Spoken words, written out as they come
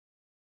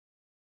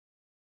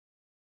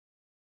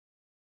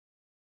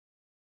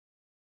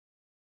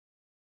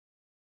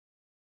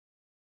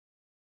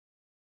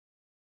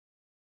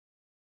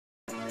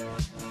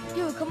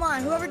you. Come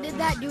on, whoever did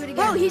that, do it again.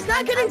 Bro, he's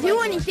not gonna do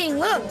anything.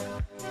 Look.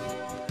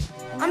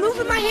 I'm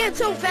moving my hand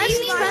so fast,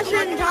 it's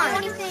faster than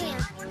time.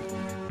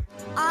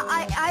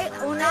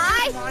 When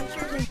I see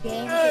monsters in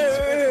games,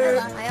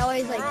 I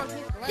always like,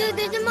 Dude,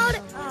 there's a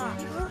motor.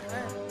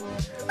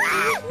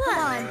 come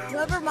on,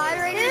 whoever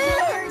moderated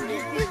here,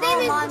 just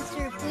become a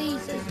monster,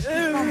 please.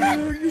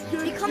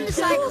 Become the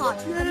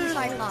Cyclops. Become the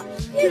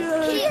Cyclops.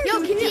 Yo,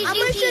 I'm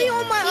gonna show you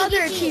all my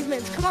other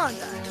achievements. Come on,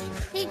 guys.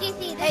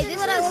 TGC, Hey, this this is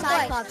what I is the look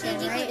like. Cyclops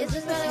hand, right? Is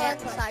this the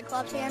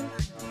Cyclops hand?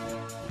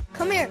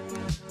 Come here.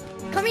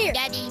 Come here.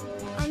 Daddy.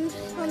 I'm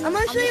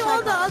gonna show you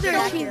all the other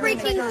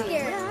achievements. Freaking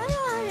here.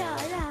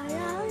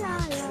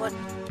 What?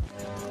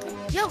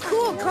 Yo,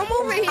 cool, come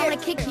over here. I'm gonna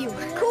kick you.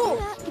 Cool,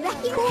 Get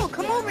back here. cool,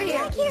 come over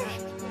here.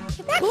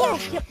 Get back Cool,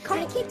 here. come.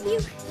 I'm gonna kick you.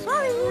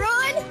 Sorry.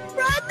 Run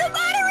the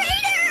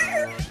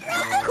moderator.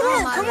 Run.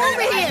 Cool, come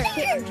over here.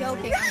 I'm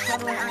joking.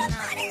 I'm not.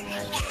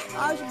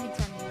 I was gonna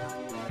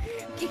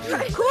be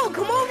 10. Cool,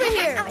 come over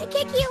here. I'm gonna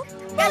kick you.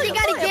 Guys, you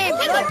got a game.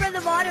 Look for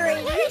the moderator.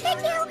 I'm gonna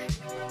kick you.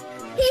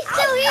 He's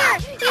still here.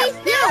 He's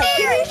still Yo,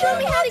 here. can you show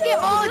me how to get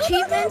all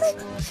achievements?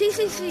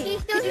 CCC.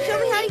 He's still Can you here. show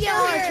me how to He's get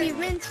still all here.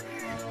 achievements?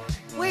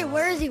 Wait,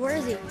 where is he? Where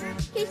is he?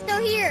 He's still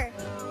here.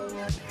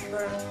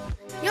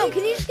 Yo,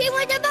 can you He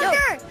went to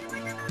bunker.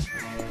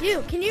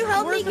 can you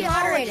help Where's me the get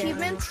all moderator?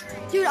 achievements?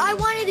 Dude, I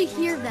wanted to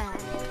hear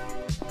that.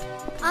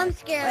 I'm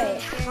scared.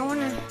 Wait, I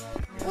wanna.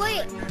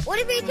 Wait, what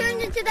if he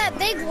turns into that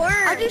big worm?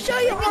 I'll just show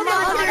you all the Come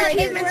on, other that big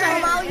achievements I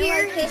worm. have. Out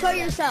here, show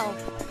yourself.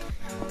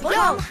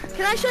 Yo,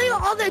 can I show you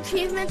all the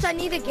achievements I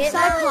need to get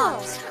now?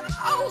 Cyclops.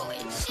 Holy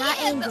shit. Not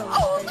Angel.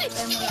 Holy But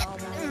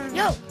shit.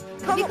 Yo,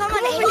 come Become over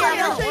an here. angel.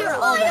 I'll show you all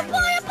Pollo, the.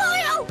 pollo,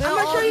 pollo. I'm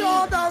gonna show you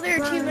all the other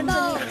achievements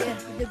I need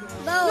to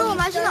get. No,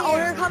 imagine the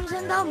owner comes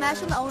in though.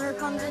 Imagine the owner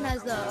comes in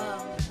as the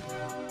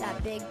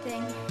that big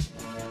thing.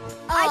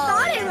 I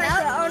thought it was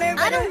the owner,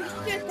 but I don't.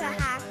 it Just a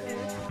hacker.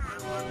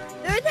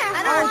 There's a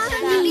I don't want him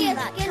to be a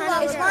That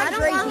skinwalker. it's not I don't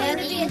Drake, want him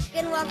to man. be a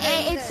skinwalker.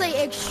 And it's like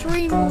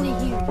extremely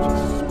huge.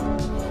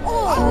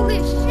 holy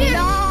shit.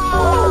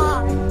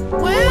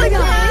 Where is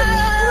that?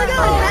 Oh my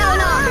god, hell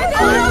no.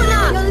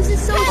 Hell no. Yo, this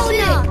is so Hell sick.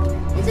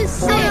 no. This is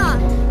sick. Hell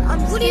I'm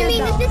What do you scared,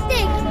 mean though. this is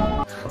sick?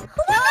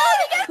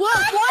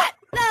 What?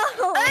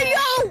 No. Hey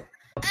yo!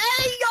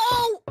 Hey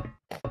yo!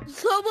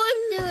 Someone,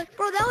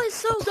 Bro, that was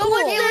so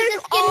someone cool. It was a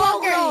said,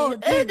 skinwalker. oh,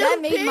 Dude, that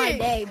it's made my big.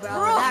 day, bro.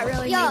 Bro, That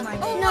really Yo, made my day.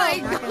 oh no, my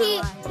Not gonna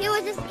lie. he was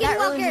a That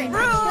really skinwalker. made He my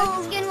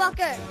was a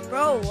skinwalker.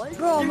 Bro, what?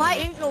 Bro, my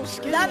ain't no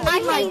skin. that I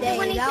made my hate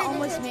when day. he That turns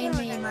almost into made a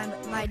me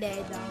skinwalker. my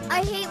day, though.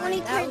 I hate when he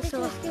That turns was into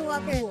a so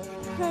skinwalker. cool.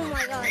 Oh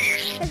my god.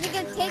 Because he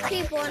can take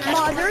people and Come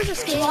on, there's a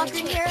skinwalker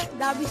in here.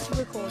 That'd be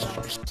super cool, though.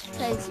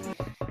 Cause,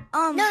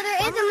 No, there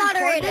is I'm a gonna record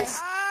moderator.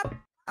 this.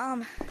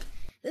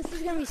 This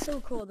is gonna be so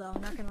cool, though.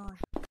 Not gonna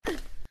lie.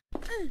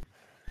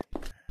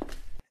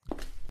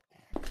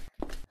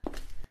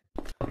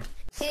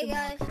 Hey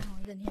guys,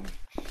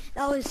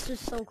 That was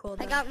just so cool.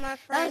 I Though. got my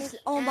friend. That's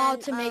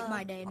about to make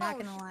my day. Not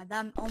gonna lie.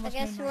 That I almost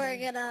guess made my we're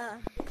day. gonna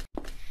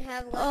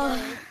have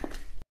Oh,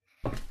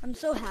 like I'm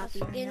so a happy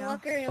right now.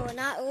 skinwalker and we're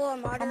not a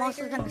moderator. I'm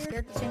also kind of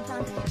scared at the same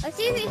time. Let's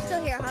see if he's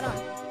still here. Hold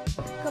on.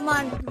 Come on,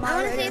 I wanna see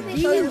moderator, if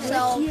he's show still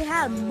yourself. He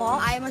had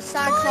mock. I am a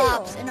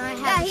Cyclops, and I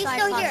Yeah, have he's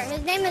Cyclops. still here.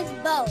 His name is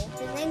Bo.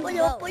 His name is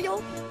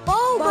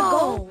Bo.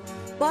 Bobo.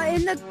 But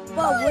in the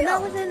when I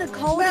was in the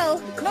code,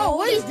 Bro, No,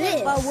 what is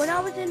this? But when I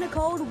was in the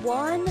code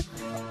 1,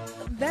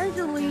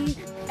 eventually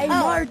a Oh,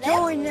 Mar that's-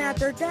 joined. And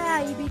after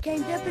that, he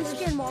became different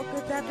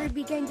skinwalkers. After he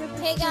became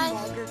different Hey, guys.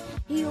 skinwalkers,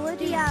 he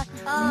literally had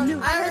I new.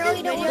 heard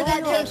really this don't video want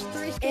that that there's tape.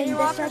 3 in the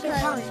skinwalkers second on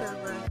time the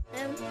server.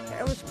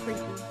 It was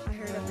creepy. I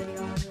heard a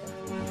video of it.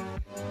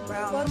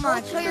 Bro, come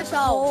on, show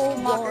yourself,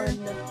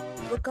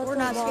 skinwalker. Because We're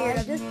not scared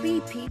of just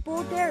be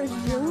people there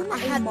soon. I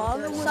had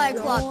mother the was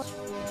Cyclops.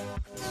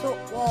 So,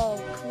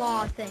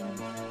 claw thing.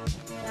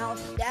 Now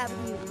stab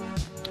you.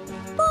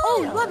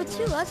 Oh, you have it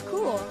too. That's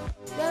cool.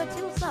 You have it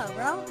too. What's up,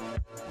 bro?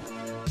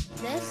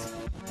 This?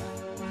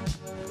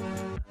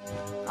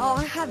 Oh,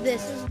 I have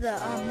this.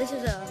 This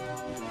is a.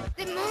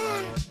 The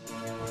moon.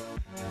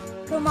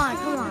 Come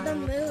on. The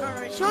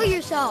moon. Show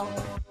yourself.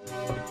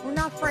 We're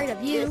not afraid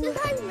of you. This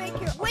is how you make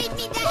your. Wait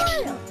me,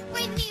 daddy.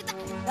 Wait me.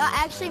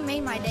 That actually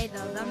made my day,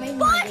 though. That made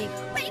my day.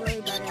 Wait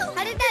really me, better.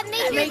 How did that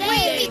make your made day? my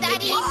Wait me, day.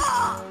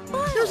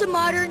 daddy. There's a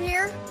modder in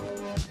here.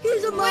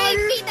 Here's a modder.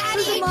 me,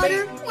 Daddy. There's a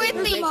modder. Wait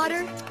There's me. a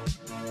modder.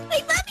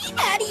 Wait me,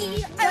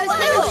 daddy. Guys, want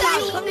come to it, shop.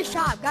 Daddy. Come to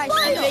shop, guys.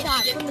 Come to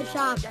shop. Come to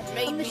shop.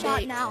 Come to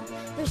shop now.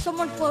 There's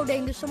someone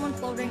floating. There's someone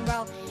floating,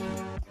 bro.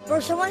 Bro,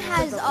 someone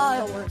has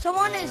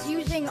someone is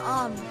using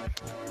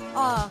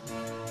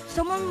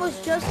someone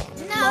was just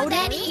No, floating.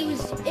 Daddy.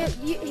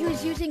 He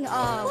was using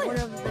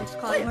whatever this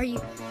called, where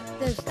you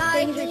there's Guys,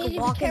 things you you need could to be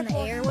walk in the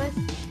careful. air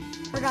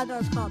with. Forgot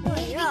what it's called.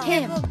 Yeah.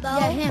 Him. Careful, though.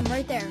 Yeah, him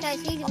right there.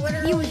 Guys, he's He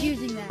literally. was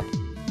using that.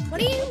 What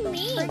do you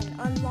mean?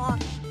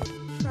 unlocked.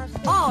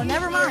 Oh,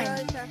 never mind.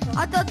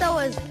 I thought that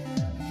was.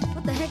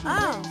 What the heck is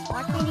Oh. this?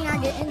 Why can't he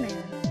not get in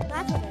there?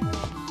 That's what it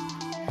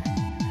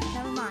is.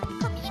 Never mind.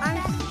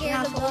 I'm scared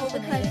Not of Bo supposed to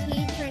because be.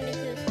 he turned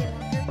into a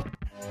skinwalker.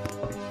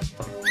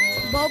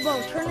 Bo,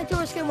 Bobo, turn into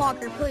a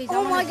skinwalker, please. I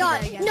Oh wanna my see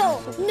god. that again.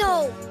 No,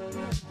 no,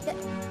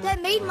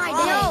 That made my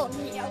day. no.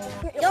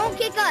 Don't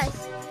kick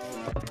us.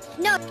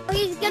 No,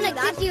 he's gonna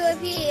kick you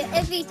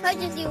if he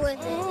touches you with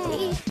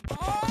it.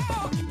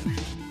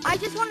 I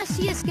just want to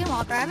see a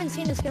skinwalker. I haven't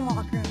seen a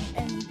skinwalker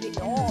in this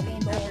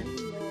game ever.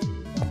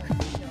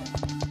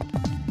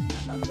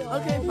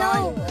 Okay,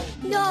 No,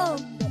 no.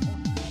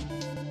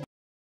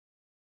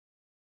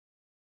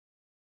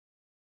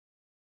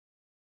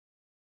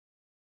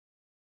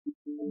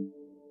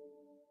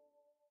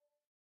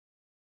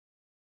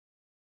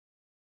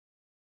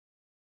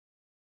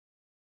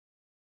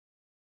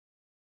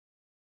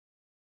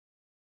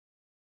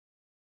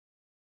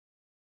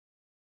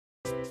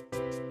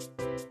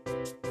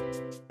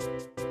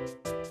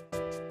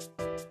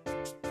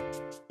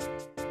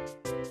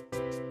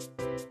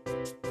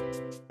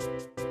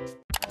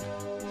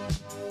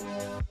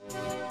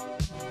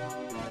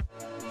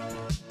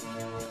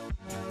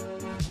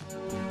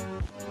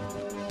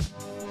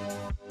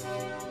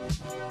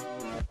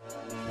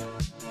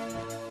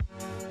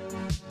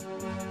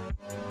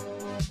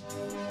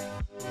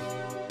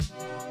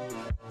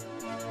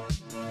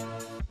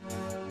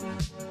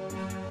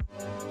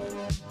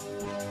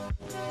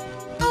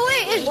 Oh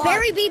wait, it's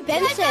Barry B.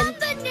 Benson.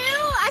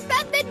 I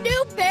found the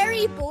new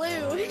Berry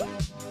Blue.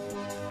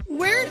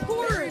 Where's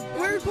Horde?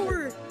 Where's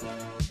Horde?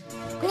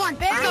 Come on,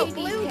 Barry Barry B.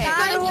 Blue K.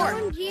 guy. Go to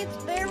Horde. OMG, it's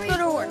Berry Go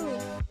to Horde. Blue.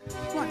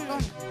 Come on, come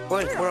on.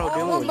 What we're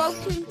all doing?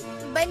 Both teams.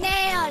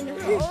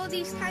 Banana. All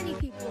these tiny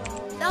people.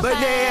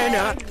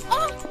 Banana.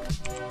 Oh!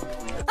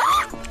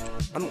 Ah!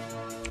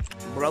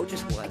 Bro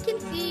just I left. can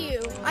see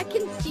you. I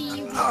can see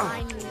you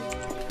behind me.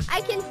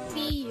 I can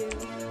see you.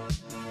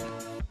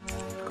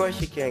 Of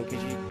course you can,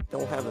 because you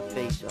don't have a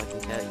face, so I can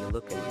tell you.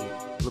 Look at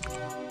me. Look.